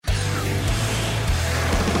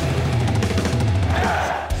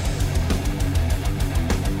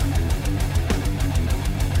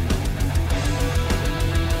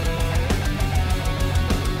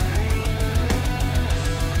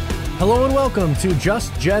Hello and welcome to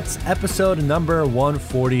Just Jets episode number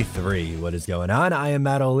 143. What is going on? I am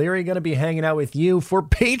Matt O'Leary, going to be hanging out with you for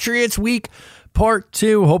Patriots Week Part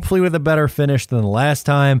 2, hopefully with a better finish than the last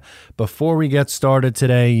time. Before we get started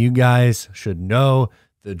today, you guys should know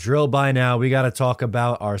the drill by now. We got to talk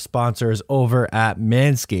about our sponsors over at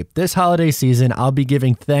Manscaped. This holiday season, I'll be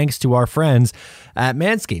giving thanks to our friends at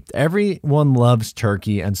Manscaped. Everyone loves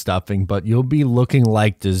turkey and stuffing, but you'll be looking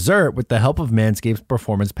like dessert with the help of Manscaped's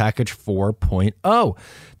Performance Package 4.0.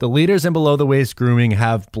 The leaders in below-the-waist grooming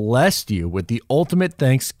have blessed you with the ultimate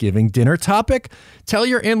Thanksgiving dinner topic. Tell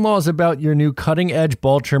your in-laws about your new cutting-edge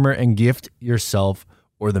ball trimmer and gift yourself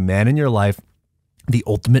or the man in your life the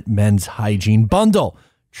ultimate men's hygiene bundle.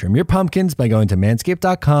 Trim your pumpkins by going to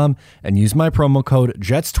manscaped.com and use my promo code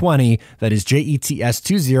JETS20, that is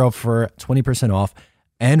JETS20, for 20% off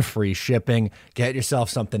and free shipping. Get yourself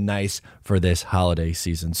something nice for this holiday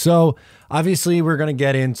season. So obviously we're going to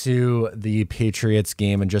get into the Patriots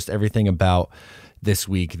game and just everything about this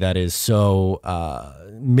week that is so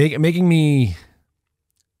making me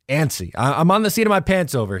antsy. I'm on the seat of my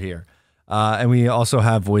pants over here. And we also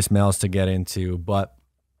have voicemails to get into, but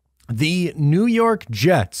the New York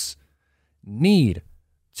Jets need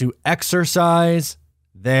to exercise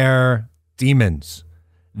their demons.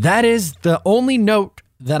 That is the only note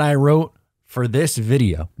that I wrote for this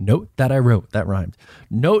video. Note that I wrote, that rhymed.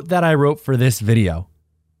 Note that I wrote for this video.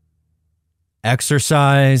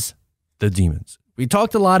 Exercise the demons. We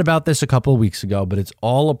talked a lot about this a couple of weeks ago, but it's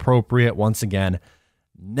all appropriate once again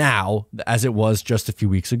now, as it was just a few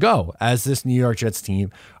weeks ago, as this New York Jets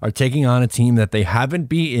team are taking on a team that they haven't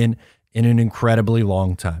beaten in an incredibly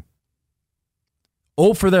long time.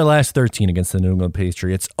 0 for their last 13 against the New England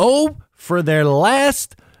Patriots. 0 for their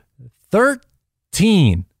last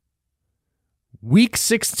 13. Week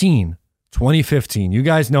 16, 2015. You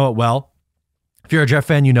guys know it well. If you're a Jet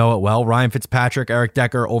fan, you know it well. Ryan Fitzpatrick, Eric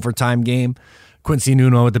Decker, overtime game. Quincy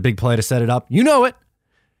Nuno with the big play to set it up. You know it.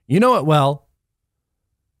 You know it well.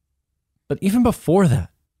 But even before that,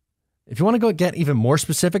 if you want to go get even more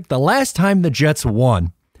specific, the last time the Jets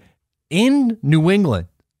won in New England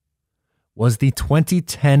was the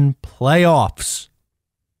 2010 playoffs.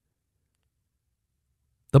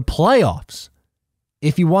 The playoffs.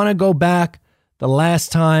 If you want to go back, the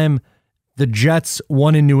last time the Jets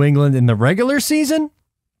won in New England in the regular season,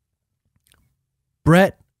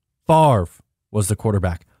 Brett Favre was the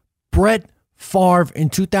quarterback. Brett Favre in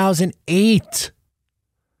 2008.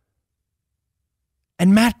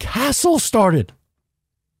 And Matt Castle started.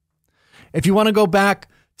 If you want to go back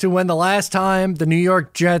to when the last time the New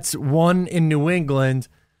York Jets won in New England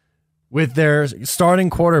with their starting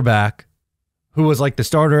quarterback, who was like the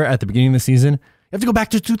starter at the beginning of the season, you have to go back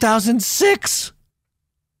to 2006.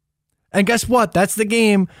 And guess what? That's the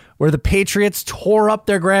game where the Patriots tore up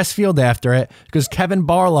their grass field after it because Kevin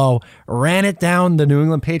Barlow ran it down the New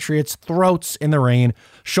England Patriots' throats in the rain.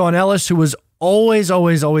 Sean Ellis, who was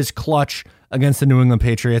always clutch against the New England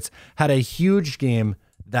Patriots, had a huge game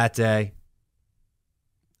that day.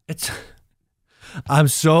 I'm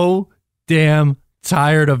so damn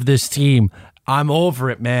tired of this team. I'm over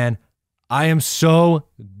it, man. I am so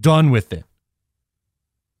done with it.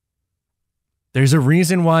 There's a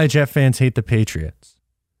reason why Jet fans hate the Patriots.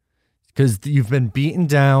 Because you've been beaten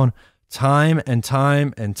down time and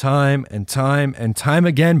time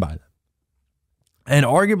again by them. And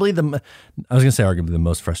arguably the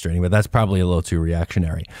most frustrating, but that's probably a little too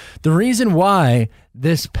reactionary. The reason why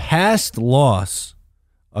this past loss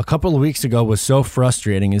a couple of weeks ago was so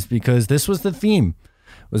frustrating is because this was the theme,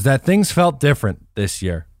 was that things felt different this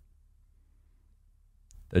year.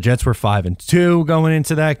 The Jets were 5-2 going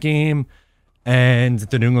into that game, and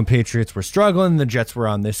the New England Patriots were struggling. The Jets were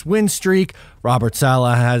on this win streak. Robert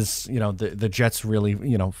Saleh has, the Jets really,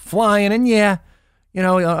 flying. And yeah,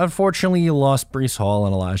 unfortunately, you lost Breece Hall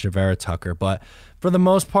and Elijah Vera Tucker, but for the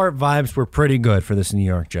most part, vibes were pretty good for this New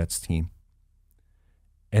York Jets team.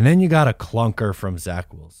 And then you got a clunker from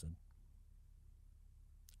Zach Wilson,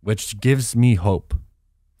 which gives me hope.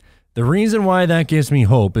 The reason why that gives me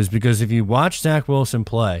hope is because if you watch Zach Wilson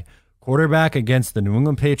play quarterback against the New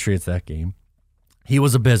England Patriots that game, he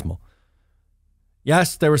was abysmal.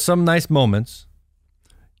 Yes, there were some nice moments.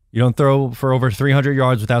 You don't throw for over 300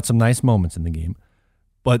 yards without some nice moments in the game.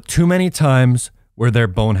 But too many times were there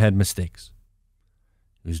bonehead mistakes.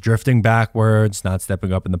 He was drifting backwards, not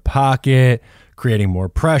stepping up in the pocket, creating more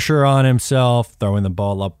pressure on himself, throwing the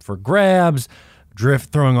ball up for grabs,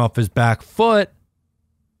 throwing off his back foot.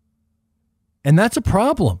 And that's a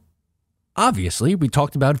problem. Obviously, we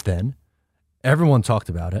talked about it then. Everyone talked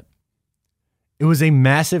about it. It was a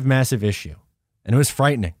massive, massive issue. And it was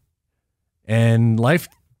frightening. And life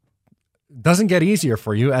doesn't get easier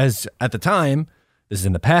for you, as at the time, this is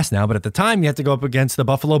in the past now, but at the time you had to go up against the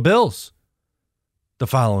Buffalo Bills the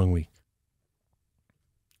following week.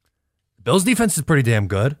 The Bills defense is pretty damn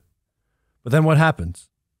good. But then what happens?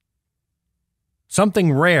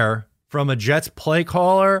 Something rare from a Jets play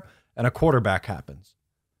caller and a quarterback happens.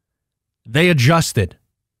 They adjusted.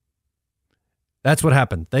 That's what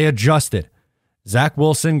happened. They adjusted. Zach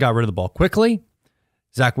Wilson got rid of the ball quickly.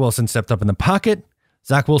 Zach Wilson stepped up in the pocket.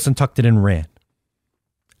 Zach Wilson tucked it in and ran.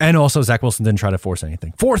 And also, Zach Wilson didn't try to force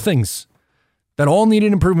anything. 4 things that all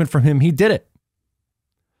needed improvement from him. He did it.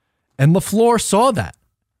 And LaFleur saw that.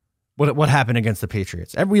 What happened against the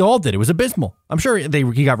Patriots. And we all did. It was abysmal. I'm sure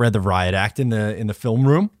he got rid of the riot act in the film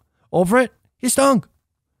room over it. He stunk.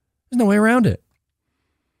 There's no way around it.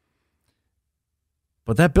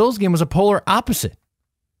 But that Bills game was a polar opposite.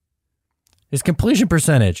 His completion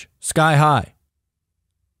percentage, sky high.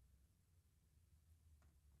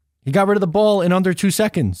 He got rid of the ball in under 2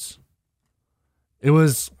 seconds. It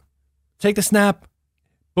was take the snap,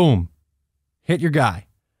 boom, hit your guy.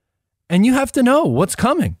 And you have to know what's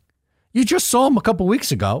coming. You just saw them a couple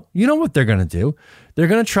weeks ago. You know what they're going to do. They're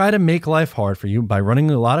going to try to make life hard for you by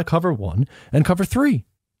running a lot of cover 1 and cover 3.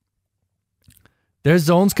 Their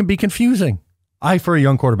zones can be confusing. For a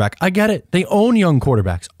young quarterback, I get it. They own young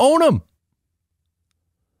quarterbacks. Own them.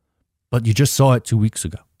 But you just saw it 2 weeks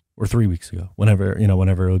ago or 3 weeks ago, whenever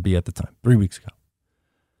it would be at the time, 3 weeks ago.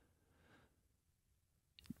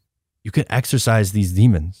 You can exercise these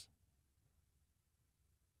demons.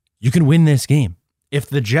 You can win this game. If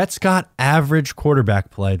the Jets got average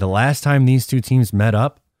quarterback play the last time these two teams met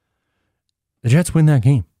up, the Jets win that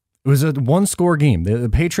game. It was a 1-score game. The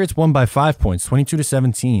Patriots won by 5 points,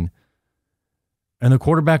 22-17. And the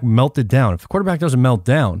quarterback melted down. If the quarterback doesn't melt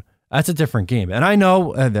down, that's a different game. And I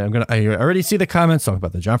know, I already see the comments talking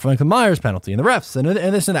about the John Franklin Myers penalty and the refs and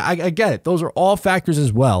this and that. I get it. Those are all factors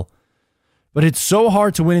as well. But it's so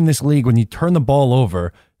hard to win in this league when you turn the ball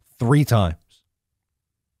over 3 times.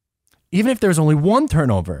 Even if there's only 1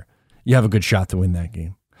 turnover, you have a good shot to win that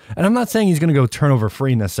game. And I'm not saying he's going to go turnover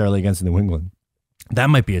free necessarily against New England. That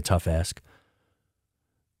might be a tough ask.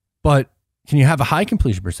 But can you have a high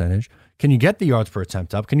completion percentage? Can you get the yards per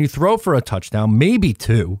attempt up? Can you throw for a touchdown? Maybe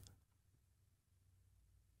 2.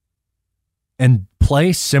 And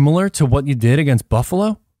play similar to what you did against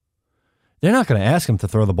Buffalo? They're not going to ask him to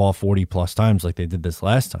throw the ball 40 plus times like they did this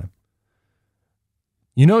last time.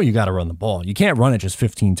 You know you got to run the ball. You can't run it just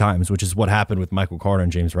 15 times, which is what happened with Michael Carter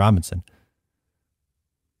and James Robinson.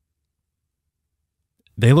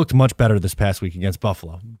 They looked much better this past week against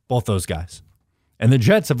Buffalo, both those guys. And the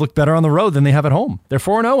Jets have looked better on the road than they have at home. They're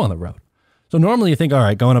 4-0 on the road. So normally you think, all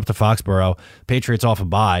right, going up to Foxborough, Patriots off a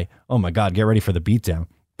bye. Oh my God, get ready for the beatdown.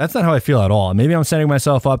 That's not how I feel at all. Maybe I'm setting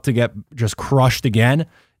myself up to get just crushed again.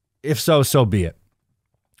 If so, so be it.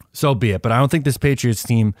 So be it. But I don't think this Patriots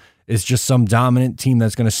team is just some dominant team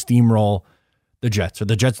that's going to steamroll the Jets. Or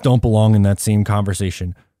the Jets don't belong in that same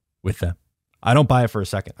conversation with them. I don't buy it for a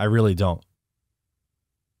second. I really don't.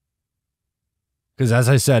 Because as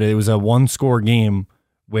I said, it was a 1-score game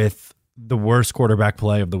with the worst quarterback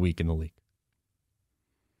play of the week in the league.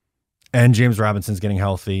 And James Robinson's getting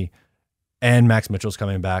healthy. And Max Mitchell's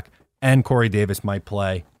coming back. And Corey Davis might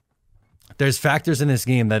play. There's factors in this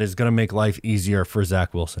game that is going to make life easier for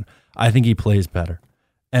Zach Wilson. I think he plays better.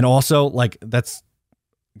 And also, that's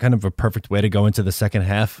kind of a perfect way to go into the second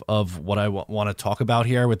half of what I want to talk about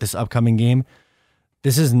here with this upcoming game.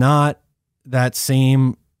 This is not that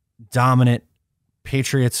same dominant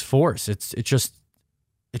Patriots force. It just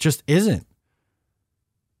isn't.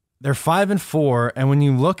 They're 5-4, and when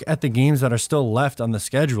you look at the games that are still left on the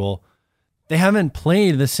schedule, they haven't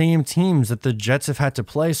played the same teams that the Jets have had to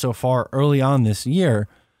play so far early on this year.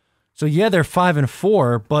 So yeah, they're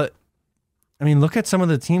 5-4, but I mean, look at some of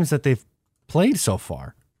the teams that they've played so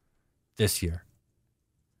far this year.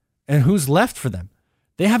 And who's left for them?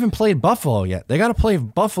 They haven't played Buffalo yet. They got to play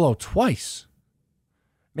Buffalo twice.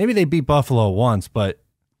 Maybe they beat Buffalo once, but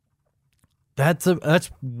that's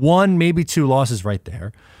 1, maybe 2 losses right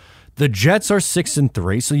there. The Jets are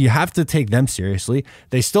 6-3, so you have to take them seriously.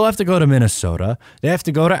 They still have to go to Minnesota. They have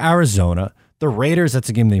to go to Arizona. The Raiders, that's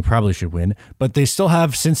a game they probably should win, but they still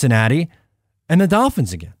have Cincinnati and the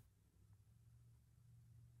Dolphins again.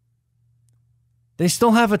 They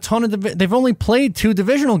still have a ton of they've only played 2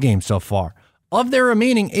 divisional games so far. Of their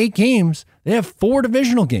remaining 8 games, they have 4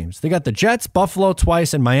 divisional games. They got the Jets, Buffalo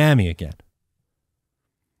twice, and Miami again.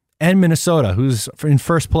 And Minnesota, who's in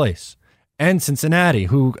first place. And Cincinnati,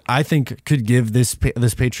 who I think could give this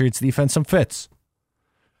Patriots defense some fits.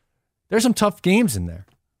 There's some tough games in there.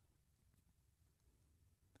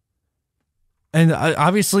 And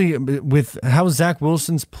obviously, with how Zach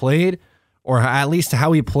Wilson's played, or at least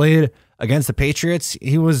how he played against the Patriots,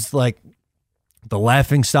 he was like the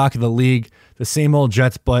laughing stock of the league, the same old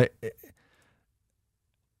Jets. But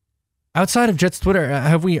outside of Jets Twitter,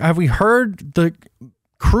 have we heard the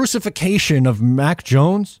crucifixion of Mac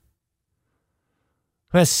Jones,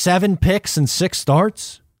 who has 7 picks and 6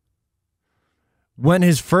 starts? Went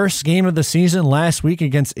his first game of the season last week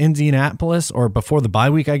against Indianapolis, or before the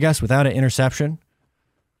bye week, I guess, without an interception.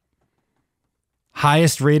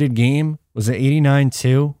 Highest rated game was an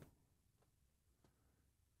 89-2.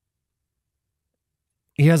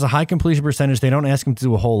 He has a high completion percentage. They don't ask him to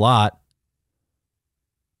do a whole lot.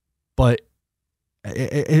 But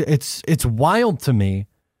it's wild to me,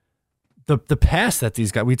 the pass that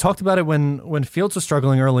these guys... We talked about it when Fields was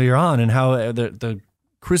struggling earlier on, and how the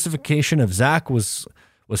crucifixion of Zach was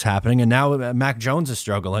happening, and now Mac Jones is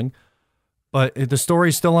struggling. But the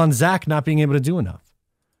story's still on Zach not being able to do enough.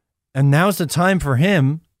 And now's the time for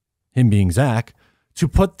him being Zach, to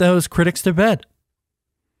put those critics to bed.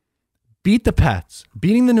 Beat the Pats.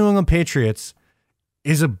 Beating the New England Patriots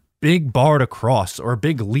is a big bar to cross, or a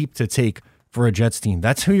big leap to take for a Jets team.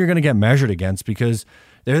 That's who you're going to get measured against, because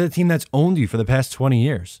they're the team that's owned you for the past 20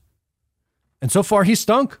 years. And so far, he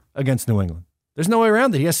stunk against New England. There's no way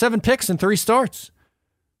around it. He has 7 picks and 3 starts.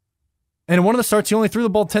 And in one of the starts, he only threw the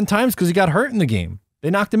ball 10 times because he got hurt in the game. They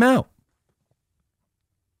knocked him out.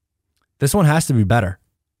 This one has to be better.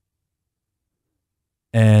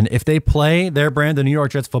 And if they play their brand of New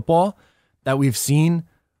York Jets football that we've seen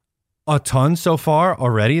a ton so far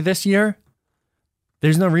already this year,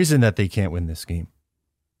 there's no reason that they can't win this game.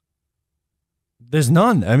 There's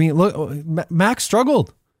none. I mean, look, Max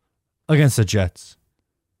struggled against the Jets.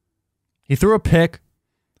 He threw a pick,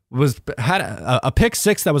 had a pick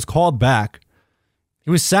 6 that was called back.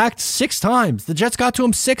 He was sacked 6 times. The Jets got to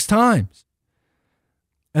him 6 times.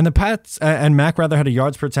 And the Pats and Mac rather had a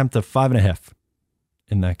yards per attempt of 5.5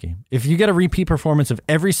 in that game. If you get a repeat performance of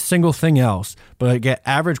every single thing else, but get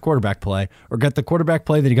average quarterback play, or get the quarterback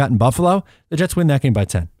play that he got in Buffalo, the Jets win that game by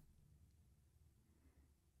 10.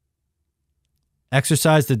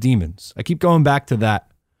 Exercise the demons. I keep going back to that.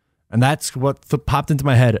 And that's what popped into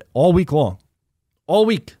my head all week long. All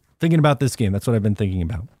week thinking about this game. That's what I've been thinking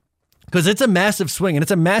about. Because it's a massive swing and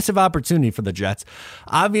it's a massive opportunity for the Jets.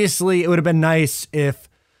 Obviously, it would have been nice if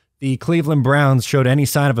the Cleveland Browns showed any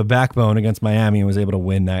sign of a backbone against Miami and was able to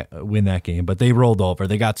win that game. But they rolled over.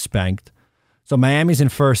 They got spanked. So Miami's in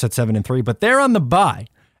first at 7-3, but they're on the bye.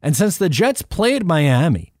 And since the Jets played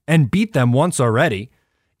Miami and beat them once already,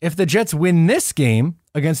 if the Jets win this game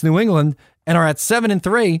against New England and are at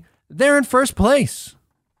 7-3, they're in first place.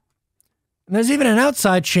 And there's even an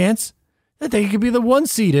outside chance that they could be the 1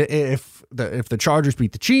 seed if the Chargers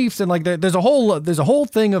beat the Chiefs. And like there's a whole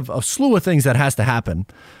thing of a slew of things that has to happen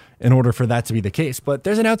in order for that to be the case. But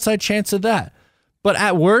there's an outside chance of that. But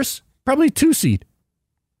at worst, probably 2 seed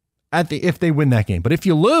if they win that game. But if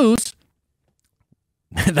you lose,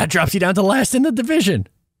 that drops you down to last in the division.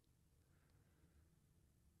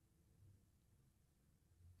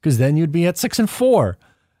 Because then you'd be at 6-4.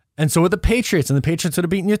 And so would the Patriots, and the Patriots would have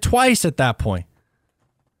beaten you twice at that point.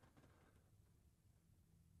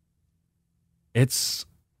 The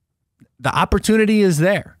opportunity is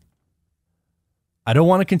there. I don't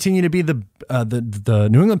want to continue to be the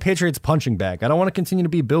New England Patriots punching bag. I don't want to continue to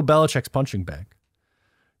be Bill Belichick's punching bag.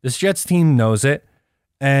 This Jets team knows it.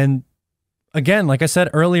 And again, like I said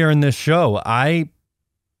earlier in this show, I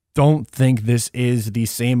don't think this is the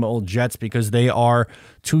same old Jets because they are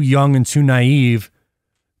too young and too naive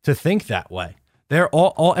to think that way. They're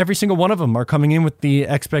every single one of them are coming in with the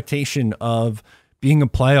expectation of being a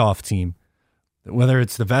playoff team. Whether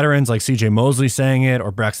it's the veterans like CJ Mosley saying it or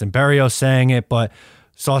Braxton Berrios saying it, but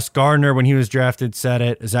Sauce Gardner, when he was drafted, said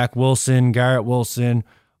it. Zach Wilson, Garrett Wilson,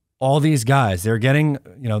 all these guys, they're getting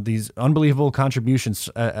these unbelievable contributions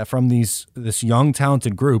from this young,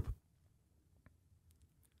 talented group.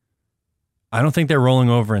 I don't think they're rolling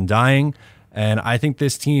over and dying, and I think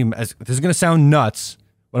this team, this is going to sound nuts,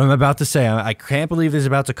 what I'm about to say. I can't believe this is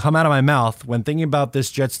about to come out of my mouth when thinking about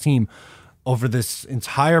this Jets team over this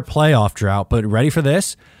entire playoff drought. But ready for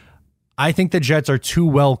this? I think the Jets are too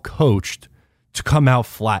well coached to come out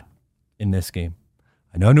flat in this game.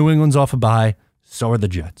 I know New England's off a bye. So are the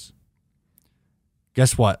Jets.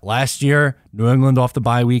 Guess what? Last year, New England off the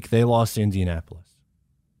bye week, they lost to Indianapolis.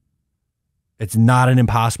 It's not an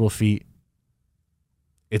impossible feat.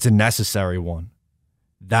 It's a necessary one.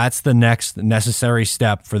 That's the next necessary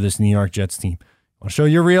step for this New York Jets team. You want to show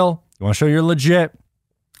you're real? You want to show you're legit?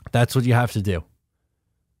 That's what you have to do.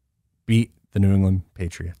 Beat the New England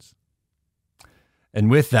Patriots. And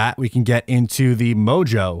with that, we can get into the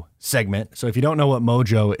Mojo segment. So if you don't know what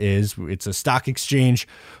Mojo is, it's a stock exchange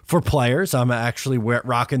for players. I'm actually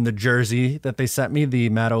rocking the jersey that they sent me, the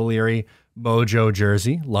Matt O'Leary Mojo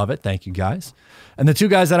jersey. Love it. Thank you, guys. And the two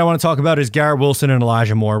guys that I want to talk about is Garrett Wilson and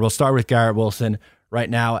Elijah Moore. We'll start with Garrett Wilson right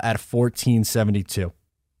now at $14.72.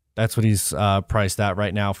 That's what he's priced at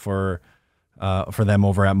right now for them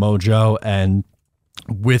over at Mojo. And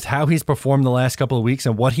with how he's performed the last couple of weeks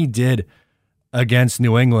and what he did against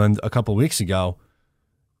New England a couple of weeks ago,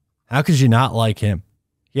 how could you not like him?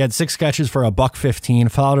 He had 6 catches for $115,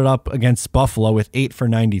 followed it up against Buffalo with 8 for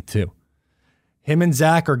 92. Him and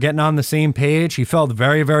Zach are getting on the same page. He felt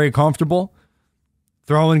very, very comfortable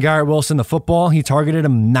throwing Garrett Wilson the football. He targeted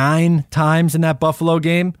him 9 times in that Buffalo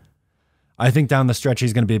game. I think down the stretch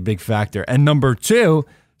he's going to be a big factor. And number 2,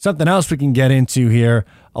 something else we can get into here,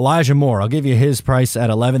 Elijah Moore. I'll give you his price at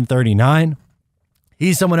 $11.39.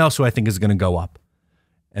 He's someone else who I think is going to go up.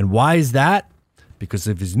 And why is that? Because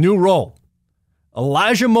of his new role.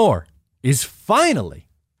 Elijah Moore is finally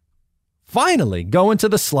going to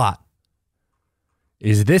the slot.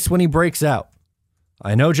 Is this when he breaks out?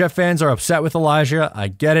 I know Jet fans are upset with Elijah. I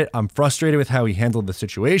get it. I'm frustrated with how he handled the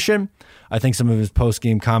situation. I think some of his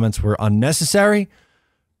post-game comments were unnecessary.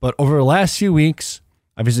 But over the last few weeks,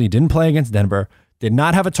 obviously he didn't play against Denver, did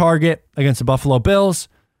not have a target against the Buffalo Bills,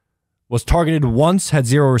 was targeted once, had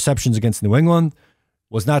 0 receptions against New England,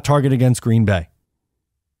 was not targeted against Green Bay.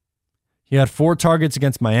 He had 4 targets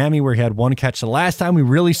against Miami where he had 1 catch. The last time we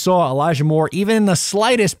really saw Elijah Moore, even in the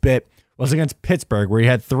slightest bit, was against Pittsburgh where he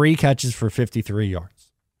had 3 catches for 53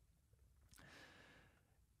 yards.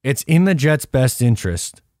 It's in the Jets' best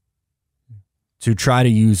interest to try to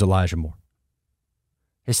use Elijah Moore.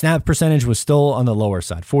 His snap percentage was still on the lower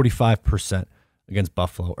side, 45%. Against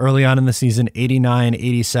Buffalo. Early on in the season, 89,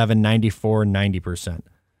 87, 94, 90%.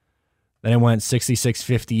 Then it went 66,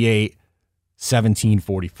 58, 17,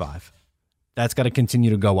 45. That's got to continue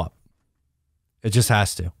to go up. It just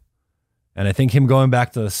has to. And I think him going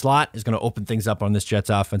back to the slot is going to open things up on this Jets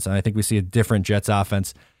offense, and I think we see a different Jets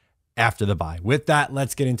offense after the bye. With that,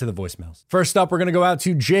 let's get into the voicemails. First up, we're going to go out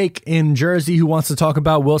to Jake in Jersey, who wants to talk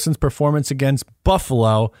about Wilson's performance against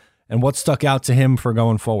Buffalo and what stuck out to him for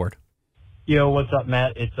going forward. Yo, what's up,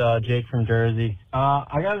 Matt? It's Jake from Jersey.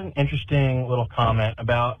 I got an interesting little comment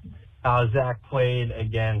about how Zach played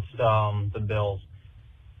against the Bills.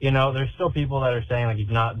 You know, there's still people that are saying, like, he's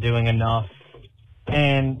not doing enough.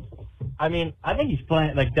 And, I mean, I think he's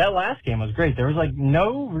playing, like, that last game was great. There was, like,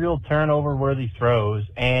 no real turnover-worthy throws.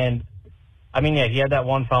 And, I mean, yeah, he had that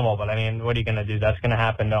 1 fumble, but, I mean, what are you going to do? That's going to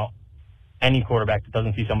happen to any quarterback that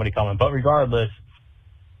doesn't see somebody coming. But regardless,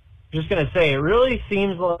 I'm just going to say, it really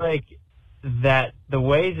seems like that the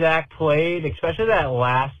way Zach played, especially that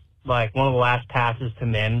last, like one of the last passes to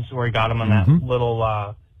Mims where he got him on that little,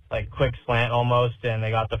 like quick slant almost, and they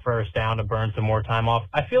got the first down to burn some more time off.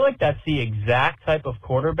 I feel like that's the exact type of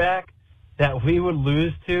quarterback that we would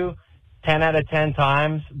lose to 10 out of 10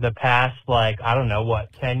 times the past, like, I don't know,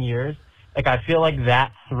 10 years? Like, I feel like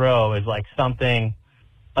that throw is like something,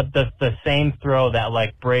 the same throw that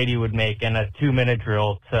like Brady would make in a 2-minute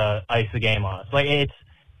drill to ice the game on us. Like,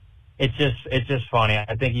 it's just funny.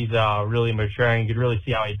 I think he's really maturing. You could really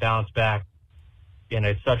see how he bounced back in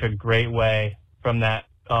such a great way from that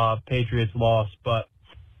Patriots loss. But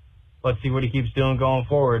let's see what he keeps doing going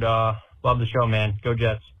forward. Love the show, man. Go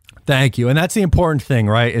Jets. Thank you. And that's the important thing,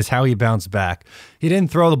 right, is how he bounced back. He didn't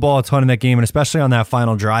throw the ball a ton in that game, and especially on that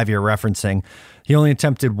final drive you're referencing, he only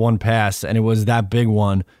attempted 1 pass, and it was that big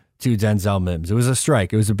one to Denzel Mims. It was a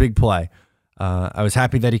strike. It was a big play. I was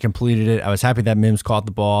happy that he completed it. I was happy that Mims caught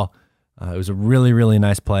the ball. It was a really, really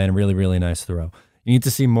nice play and a really, really nice throw. You need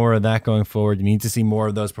to see more of that going forward. You need to see more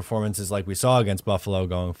of those performances like we saw against Buffalo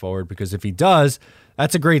going forward, because if he does,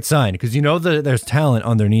 that's a great sign, because you know that there's talent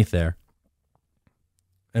underneath there.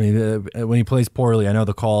 I mean, when he plays poorly, I know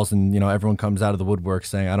the calls and, you know, everyone comes out of the woodwork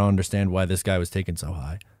saying, I don't understand why this guy was taken so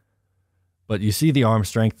high. But you see the arm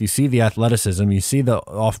strength, you see the athleticism, you see the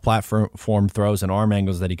off-platform throws and arm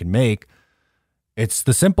angles that he can make. It's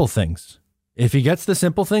the simple things. If he gets the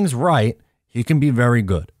simple things right, he can be very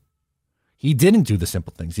good. He didn't do the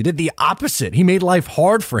simple things. He did the opposite. He made life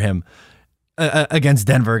hard for him against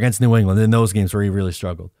Denver, against New England, in those games where he really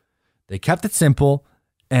struggled. They kept it simple,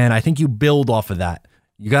 and I think you build off of that.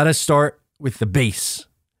 You got to start with the base,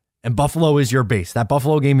 and Buffalo is your base. That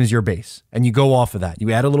Buffalo game is your base, and you go off of that.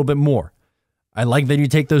 You add a little bit more. I like that you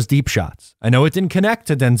take those deep shots. I know it didn't connect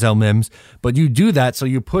to Denzel Mims, but you do that so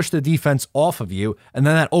you push the defense off of you, and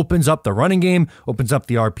then that opens up the running game, opens up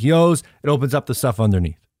the RPOs, it opens up the stuff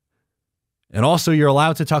underneath. And also, you're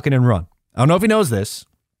allowed to tuck it and run. I don't know if he knows this.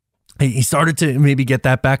 He started to maybe get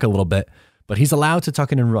that back a little bit, but he's allowed to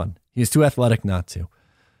tuck in and run. He's too athletic not to.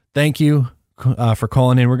 Thank you for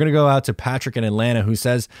calling in. We're going to go out to Patrick in Atlanta, who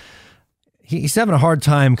says he's having a hard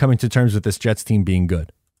time coming to terms with this Jets team being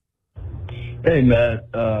good. Hey, Matt.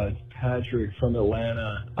 It's Patrick from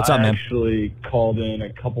Atlanta. What's up, man? I actually called in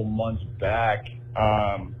a couple months back.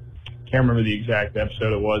 Can't remember the exact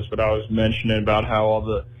episode it was, but I was mentioning about how all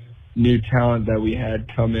the new talent that we had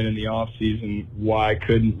come in the offseason, why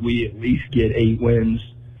couldn't we at least get 8 wins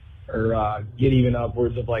or get even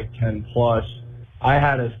upwards of like 10 plus. I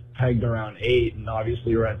had us pegged around 8, and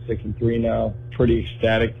obviously we're at 6-3 now. Pretty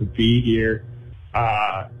ecstatic to be here.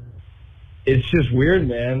 It's just weird,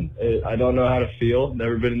 man. I don't know how to feel.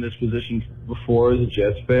 Never been in this position before as a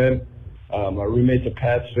Jets fan. My roommate's a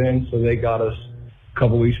Pats fan, so they got us a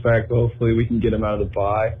couple weeks back. Hopefully we can get them out of the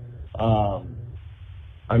bye.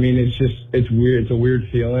 I mean, it's weird. It's a weird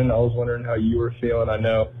feeling. I was wondering how you were feeling. I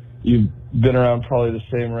know you've been around probably the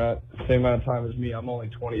same amount of time as me. I'm only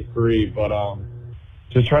 23, but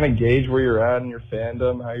just trying to gauge where you're at in your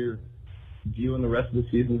fandom, how you're viewing the rest of the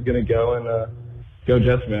season's going to go, and go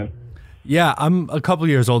Jets, man. Yeah, I'm a couple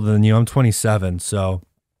years older than you. I'm 27, so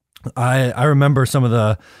I remember some of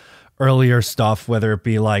the earlier stuff, whether it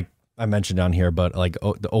be like I mentioned down here, but like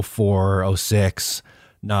the 04, 06,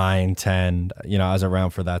 9, 10, I was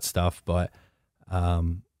around for that stuff, but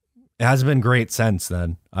it hasn't been great since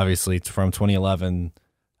then. Obviously, it's from 2011,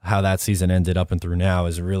 how that season ended up and through now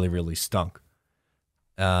is really, really stunk.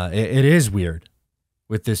 It is weird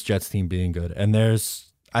with this Jets team being good, and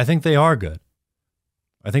I think they are good.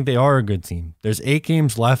 I think they are a good team. There's 8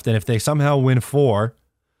 games left, and if they somehow win 4,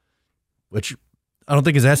 which I don't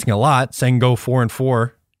think is asking a lot, saying go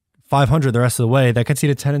 4-4, 500 the rest of the way, that gets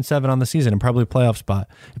you to 10-7 on the season and probably a playoff spot.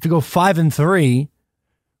 If you go 5-3,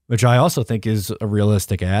 which I also think is a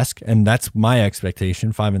realistic ask, and that's my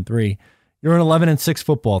expectation, 5-3, you're an 11-6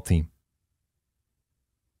 football team.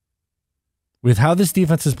 With how this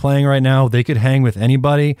defense is playing right now, they could hang with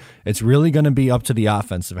anybody. It's really going to be up to the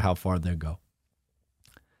offense of how far they go.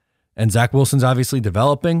 And Zach Wilson's obviously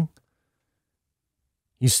developing.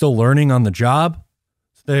 He's still learning on the job.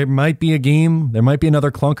 So there might be another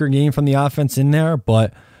clunker game from the offense in there,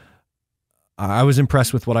 but I was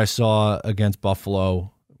impressed with what I saw against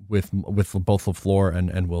Buffalo with both LaFleur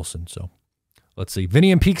and Wilson. So let's see.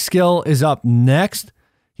 Vinny and Peekskill is up next.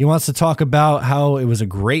 He wants to talk about how it was a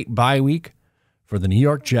great bye week for the New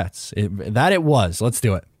York Jets. It was. Let's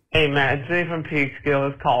do it. Hey, Matt. Vinny from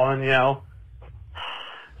Peekskill is calling,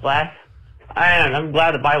 I'm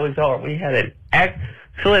glad the bye week's over. We had an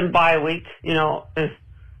excellent bye week. It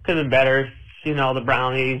could have been better. The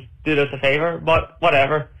Brownies did us a favor, but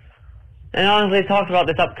whatever. And honestly, talked about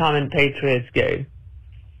this upcoming Patriots game.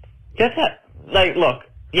 Just look,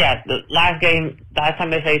 yeah, the last time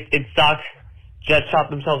they faced, it sucked. Jets shot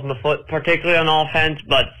themselves in the foot, particularly on offense,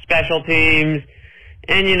 but special teams,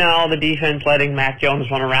 and the defense letting Mac Jones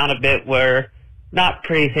run around a bit were not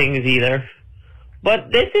pretty things either.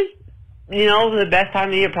 But this is, the best time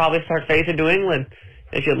of the year probably start facing New England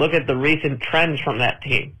if you look at the recent trends from that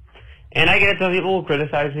team. And I get some people who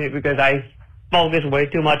criticize me because I focus way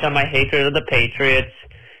too much on my hatred of the Patriots.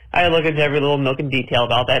 I look into every little nook and detail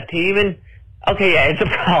about that team, and, okay, yeah, it's a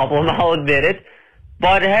problem, I'll admit it.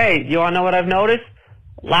 But, hey, you want to know what I've noticed?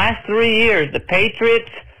 Last 3 years, the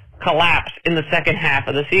Patriots collapsed in the second half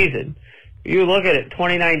of the season. You look at it,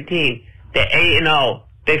 2019, they're 8-0.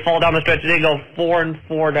 They fall down the stretch. They go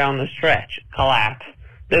 4-4 down the stretch. Collapse.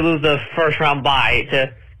 They lose the first-round bye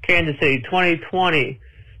to Kansas City. 2020,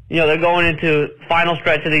 they're going into final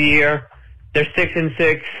stretch of the year. They're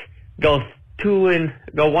 6-6. Go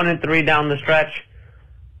 1-3 down the stretch.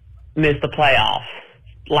 Miss the playoffs.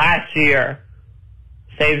 Last year,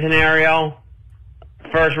 same scenario.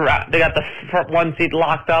 First round, they got the 1 seed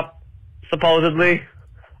locked up, supposedly.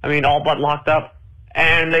 All but locked up.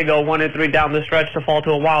 And they go 1-3 down the stretch to fall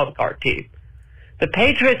to a wild card team. The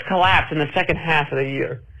Patriots collapse in the second half of the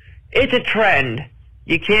year. It's a trend.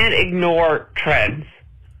 You can't ignore trends.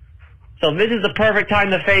 So this is the perfect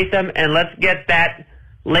time to face them, and let's get that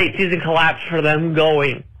late season collapse for them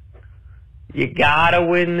going. You gotta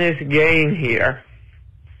win this game here.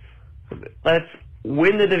 Let's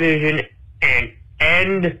win the division and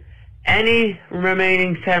end any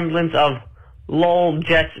remaining semblance of lol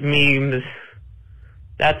Jets memes.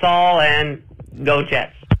 That's all, and go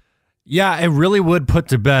Jets. Yeah, it really would put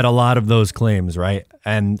to bed a lot of those claims, right?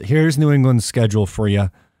 And here's New England's schedule for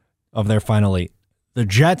you of their final 8. The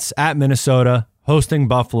Jets at Minnesota, hosting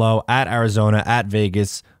Buffalo, at Arizona, at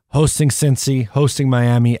Vegas, hosting Cincy, hosting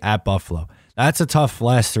Miami, at Buffalo. That's a tough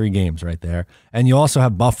last 3 games right there. And you also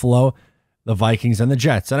have Buffalo the Vikings and the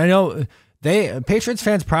Jets. And I know Patriots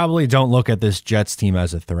fans probably don't look at this Jets team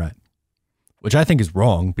as a threat, which I think is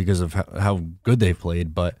wrong because of how good they've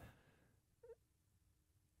played, but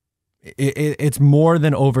it's more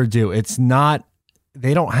than overdue. It's not,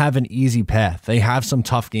 they don't have an easy path. They have some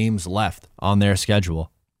tough games left on their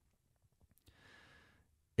schedule.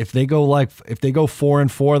 If they go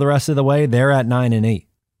 4-4 the rest of the way, they're at 9-8.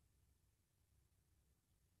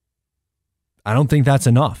 I don't think that's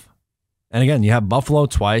enough. And again, you have Buffalo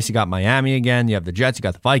twice, you got Miami again, you have the Jets, you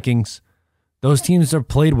got the Vikings. Those teams have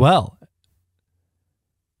played well.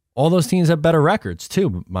 All those teams have better records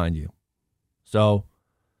too, mind you. So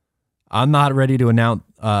I'm not ready to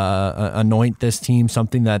anoint this team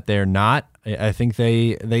something that they're not. I think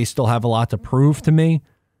they still have a lot to prove to me.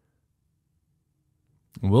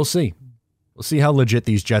 We'll see. We'll see how legit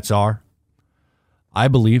these Jets are. I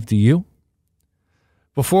believe. Do you?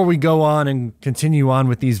 Before we go on and continue on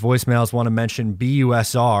with these voicemails, I want to mention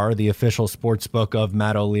BUSR, the official sports book of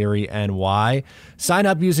Matt O'Leary NY. Sign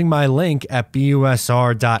up using my link at busr.com/Matt,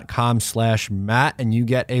 and you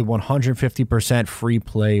get a 150% free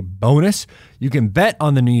play bonus. You can bet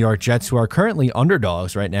on the New York Jets, who are currently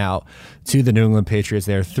underdogs right now to the New England Patriots.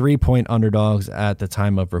 They're 3-point underdogs at the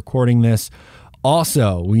time of recording this.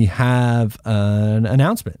 Also, we have an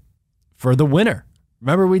announcement for the winner.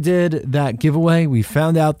 Remember we did that giveaway? We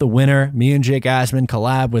found out the winner. Me and Jake Asman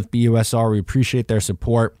collab with BUSR. We appreciate their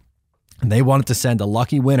support. And they wanted to send a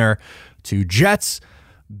lucky winner to Jets,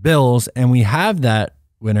 Bills, and we have that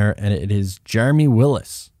winner, and it is Jeremy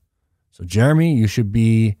Willis. So, Jeremy, you should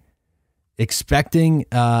be expecting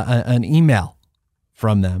an email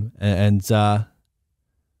from them. And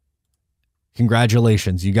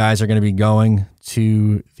congratulations. You guys are going to be going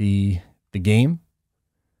to the game.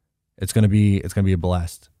 It's gonna be a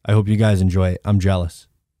blast. I hope you guys enjoy it. I'm jealous.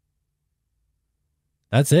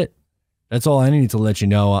 That's it. That's all I need to let you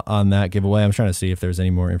know on that giveaway. I'm trying to see if there's any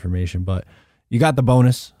more information, but you got the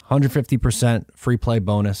bonus, 150% free play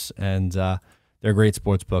bonus, and they're a great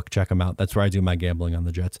sports book. Check them out. That's where I do my gambling on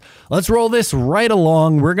the Jets. Let's roll this right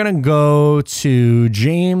along. We're gonna go to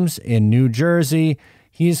James in New Jersey.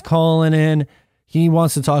 He's calling in. He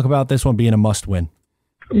wants to talk about this one being a must-win.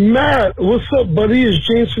 Matt, what's up, buddy? It's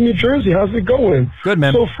James from New Jersey. How's it going? Good,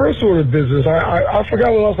 man. So first order of business, I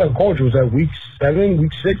forgot what else I called you. Was that week 7,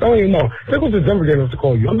 week 6? I don't even know. I think it was the Denver game I have to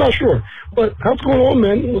call you. I'm not sure. But how's going on,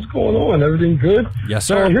 man? What's going on? Everything good? Yes,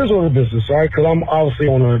 sir. Here's order of business, all right? Because I'm obviously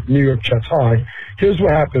on a New York Jets high. Here's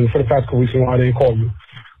what happened for the past couple weeks and why I didn't call you.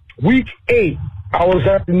 Week 8, I was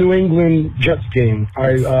at the New England Jets game.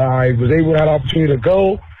 I was able to have an opportunity to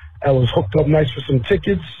go. I was hooked up nice for some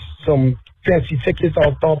tickets, some fancy tickets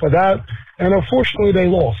on top of that, and unfortunately they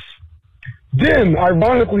lost. Then,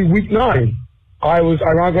 ironically, week 9, I had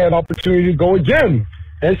an opportunity to go again.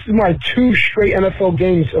 And this is my 2 straight NFL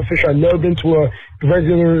games official. I've never been to a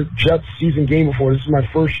regular Jets season game before. This is my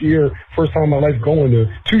first time in my life going to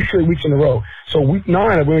 2 straight weeks in a row. So week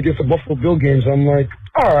 9, I went against the Buffalo Bill games. I'm like,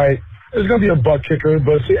 all right, it's going to be a butt kicker,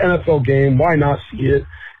 but it's an NFL game. Why not see it?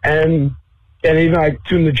 And even I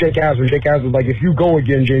tuned to Jake Asman. Jake Asman was like, if you go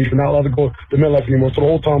again, James, you're not allowed to go to MetLife anymore. So the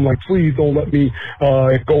whole time I'm like, please don't let me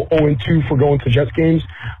go 0-2 for going to Jets games.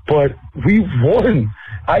 But we won.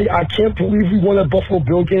 I can't believe we won that Buffalo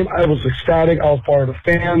Bill game. I was ecstatic. I was part of the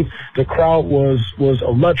fans. The crowd was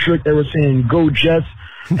electric. They were saying, go Jets.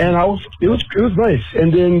 And it was nice.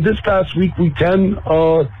 And then this past week, week 10,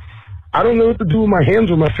 I don't know what to do with my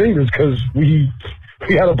hands or my fingers because we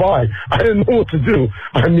had a bye. I didn't know what to do.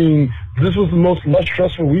 I mean, this was the most less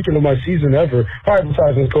stressful weekend of my season ever. Probably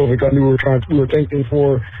besides COVID, I knew we were tanking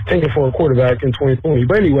for a quarterback in 2020.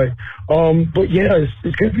 But anyway, but yeah,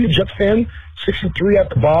 it's going to be a Jets fan. 6-3 at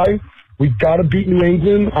the bye. We got to beat New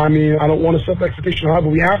England. I mean, I don't want to set the expectation high, but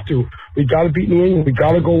we have to. We got to beat New England. We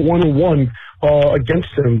got to go 1-1 against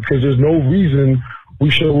them because there's no reason we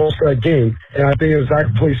should have lost that game. And I think if Zach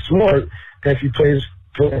plays smart, and if he plays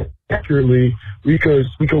accurately, we could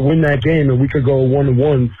win that game and we could go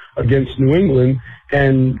 1-1 against New England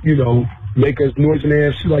and, you know, make us noise in the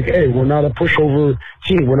AFC like, hey, we're not a pushover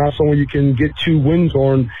team. We're not someone you can get 2 wins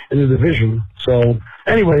on in the division. So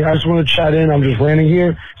anyway, I just want to chat in. I'm just ranting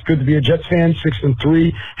here. It's good to be a Jets fan.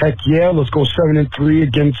 6-3. Heck yeah. Let's go 7-3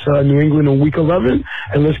 against New England in week 11.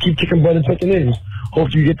 And let's keep kicking butt and taking names.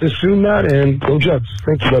 Hope you get this soon, Matt, and go Jets.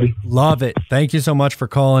 Thank you, buddy. Love it. Thank you so much for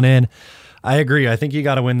calling in. I agree. I think you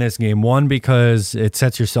got to win this game. One, because it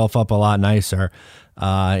sets yourself up a lot nicer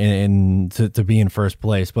to be in first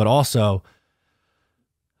place. But also,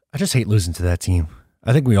 I just hate losing to that team.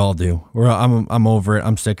 I think we all do. I'm over it.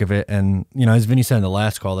 I'm sick of it. And, you know, as Vinny said in the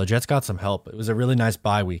last call, the Jets got some help. It was a really nice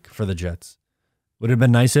bye week for the Jets. Would have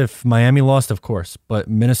been nice if Miami lost, of course, but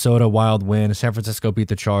Minnesota, wild win. San Francisco beat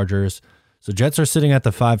the Chargers. So Jets are sitting at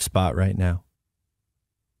the 5 spot right now.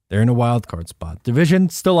 They're in a wild card spot. Division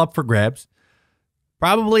still up for grabs.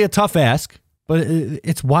 Probably a tough ask, but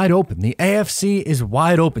it's wide open. The AFC is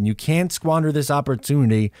wide open. You can't squander this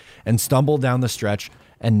opportunity and stumble down the stretch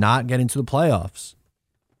and not get into the playoffs.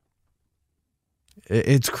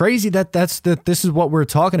 It's crazy that this is what we're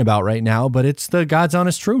talking about right now, but it's the God's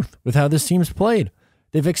honest truth with how this team's played.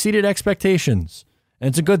 They've exceeded expectations, and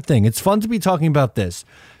it's a good thing. It's fun to be talking about this.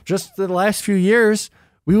 Just the last few years,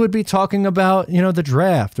 we would be talking about, the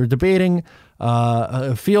draft or debating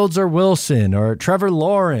Fields or Wilson or Trevor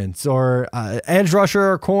Lawrence or edge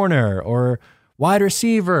rusher or corner or wide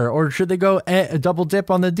receiver, or should they go a double dip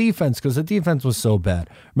on the defense because the defense was so bad.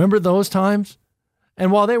 Remember those times?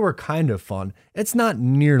 And while they were kind of fun, it's not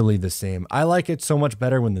nearly the same. I like it so much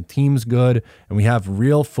better when the team's good and we have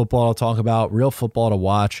real football to talk about, real football to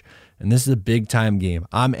watch. And this is a big time game.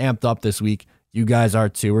 I'm amped up this week. You guys are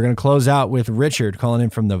too. We're going to close out with Richard calling in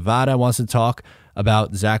from Nevada. Wants to talk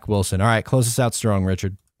about Zach Wilson. All right, close us out strong,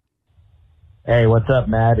 Richard. Hey, what's up,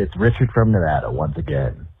 Matt? It's Richard from Nevada once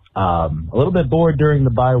again. A little bit bored during the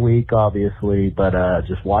bye week, obviously, but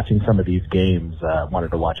just watching some of these games.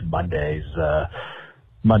 Wanted to watch Monday's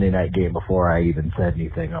Monday night game before I even said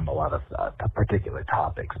anything on a lot of particular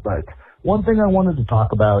topics. But one thing I wanted to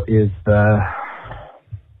talk about is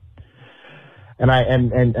and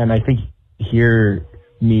I think hear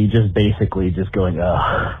me just basically just going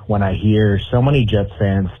when I hear so many Jets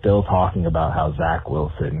fans still talking about how Zach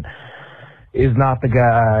Wilson is not the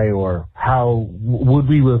guy, or how would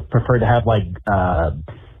we prefer to have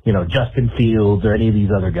Justin Fields or any of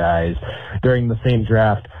these other guys during the same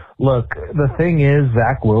draft. Look, the thing is,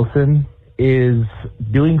 Zach Wilson is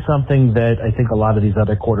doing something that I think a lot of these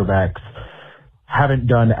other quarterbacks haven't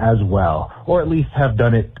done as well, or at least have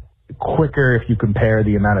done it quicker if you compare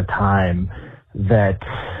the amount of time that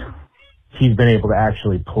he's been able to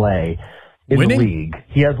actually play in the league.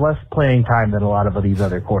 He has less playing time than a lot of these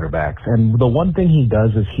other quarterbacks. And the one thing he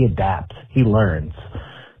does is he adapts. He learns.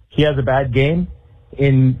 He has a bad game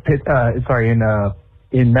in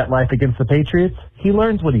MetLife against the Patriots. He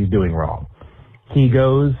learns what he's doing wrong. He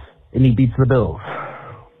goes and he beats the Bills.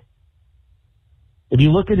 If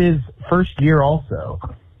you look at his first year also,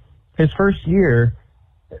 if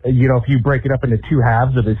you break it up into two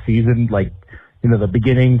halves of his season, the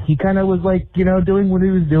beginning, he kind of was doing what he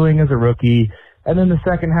was doing as a rookie. And then the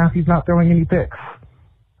second half, he's not throwing any picks.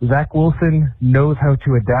 Zach Wilson knows how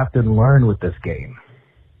to adapt and learn with this game.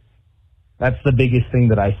 That's the biggest thing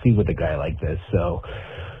that I see with a guy like this. So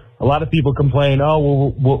a lot of people complain,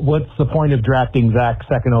 what's the point of drafting Zach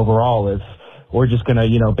second overall if we're just going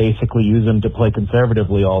to, basically use him to play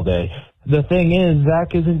conservatively all day. The thing is,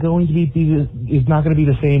 Zach is not going to be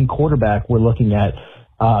the same quarterback we're looking at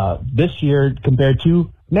this year compared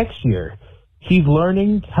to next year. He's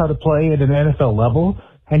learning how to play at an NFL level,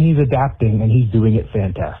 and he's adapting, and he's doing it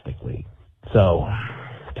fantastically. So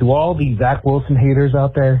to all the Zach Wilson haters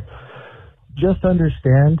out there, just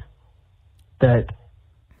understand that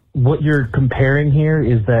what you're comparing here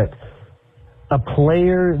is that a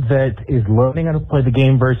player that is learning how to play the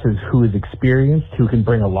game versus who is experienced, who can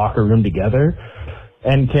bring a locker room together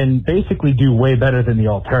and can basically do way better than the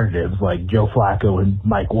alternatives like Joe Flacco and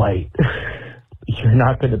Mike White. You're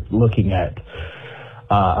not going to be looking at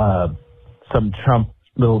some Trump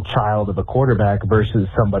little child of a quarterback versus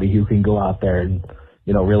somebody who can go out there and,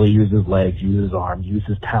 really use his legs, use his arms, use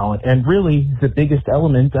his talent. And really, the biggest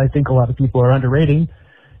element I think a lot of people are underrating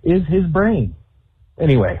is his brain.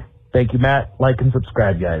 Anyway, thank you, Matt. Like and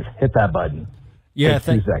subscribe, guys. Hit that button. Yeah,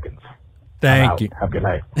 2 seconds. Thank you. Have a good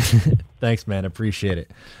night. Thanks, man. Appreciate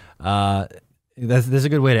it. That's a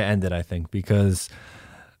good way to end it, I think, because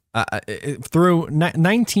through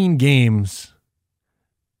 19 games,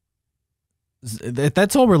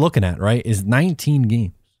 that's all we're looking at, right? Is 19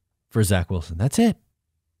 games for Zach Wilson. That's it.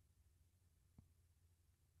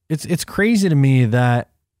 It's crazy to me that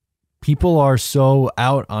people are so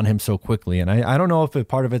out on him so quickly. And I don't know if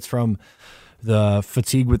part of it's from the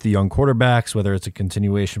fatigue with the young quarterbacks, whether it's a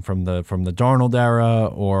continuation from the Darnold era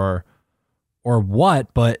or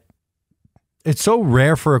what, but it's so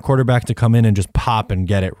rare for a quarterback to come in and just pop and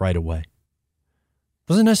get it right away. It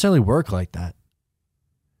doesn't necessarily work like that.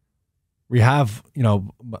 We have,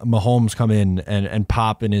 Mahomes come in and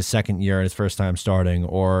pop in his second year, his first time starting,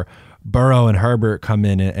 or Burrow and Herbert come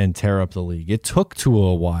in and tear up the league. It took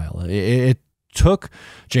Tua a while. It took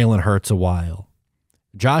Jalen Hurts a while.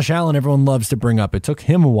 Josh Allen, everyone loves to bring up. It took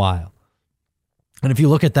him a while. And if you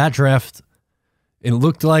look at that draft, it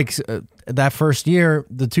looked like that first year,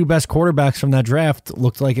 the two best quarterbacks from that draft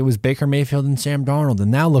looked like it was Baker Mayfield and Sam Darnold.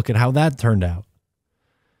 And now look at how that turned out.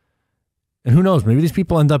 And who knows, maybe these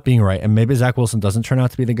people end up being right. And maybe Zach Wilson doesn't turn out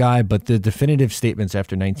to be the guy, but the definitive statements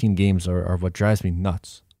after 19 games are what drives me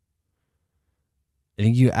nuts. I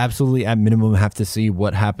think you absolutely, at minimum, have to see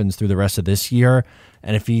what happens through the rest of this year.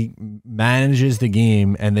 And if he manages the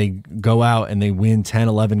game and they go out and they win 10,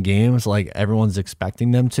 11 games like everyone's expecting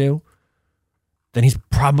them to, then he's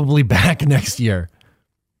probably back next year.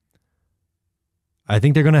 I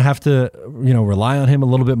think they're going to have to, rely on him a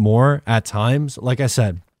little bit more at times. Like I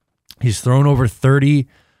said, he's thrown over 30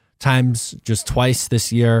 times just twice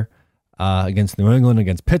this year against New England,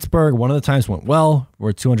 against Pittsburgh. One of the times went well.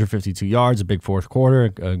 We're 252 yards, a big fourth quarter,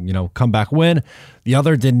 comeback win. The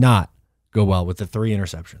other did not go well with the 3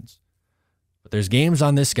 interceptions. But there's games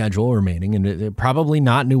on this schedule remaining, and probably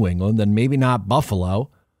not New England, and maybe not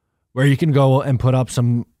Buffalo, where you can go and put up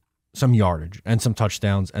some yardage and some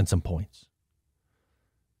touchdowns and some points.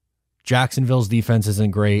 Jacksonville's defense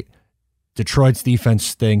isn't great. Detroit's defense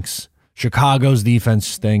stinks. Chicago's defense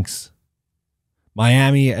stinks.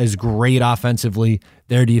 Miami is great offensively.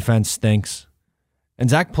 Their defense stinks. And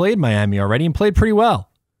Zach played Miami already and played pretty well.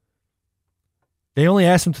 They only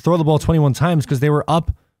asked him to throw the ball 21 times because they were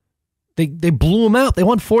up. They blew him out. They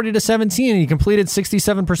won 40-17, and he completed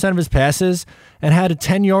 67% of his passes and had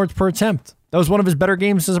 10 yards per attempt. That was one of his better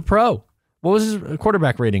games as a pro. What was his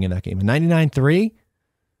quarterback rating in that game? A 99.3?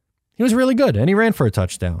 He was really good, and he ran for a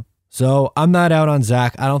touchdown. So I'm not out on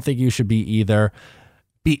Zach. I don't think you should be either.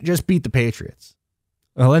 Just beat the Patriots.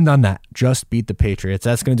 I'll end on that. Just beat the Patriots.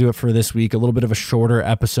 That's going to do it for this week. A little bit of a shorter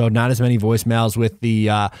episode. Not as many voicemails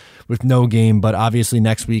with no game, but obviously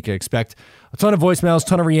next week I expect a ton of voicemails,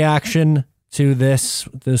 ton of reaction to this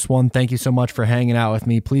one. Thank you so much for hanging out with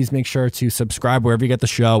me. Please make sure to subscribe wherever you get the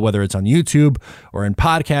show, whether it's on YouTube or in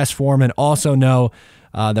podcast form, and also know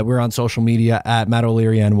that we're on social media at Matt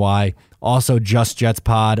O'Leary NY. Also, Just Jets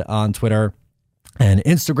Pod on Twitter and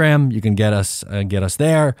Instagram. You can get us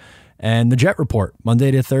there. And the Jet Report, Monday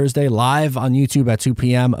to Thursday, live on YouTube at 2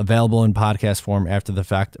 p.m., available in podcast form after the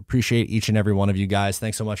fact. Appreciate each and every one of you guys.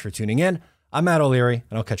 Thanks so much for tuning in. I'm Matt O'Leary,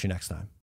 and I'll catch you next time.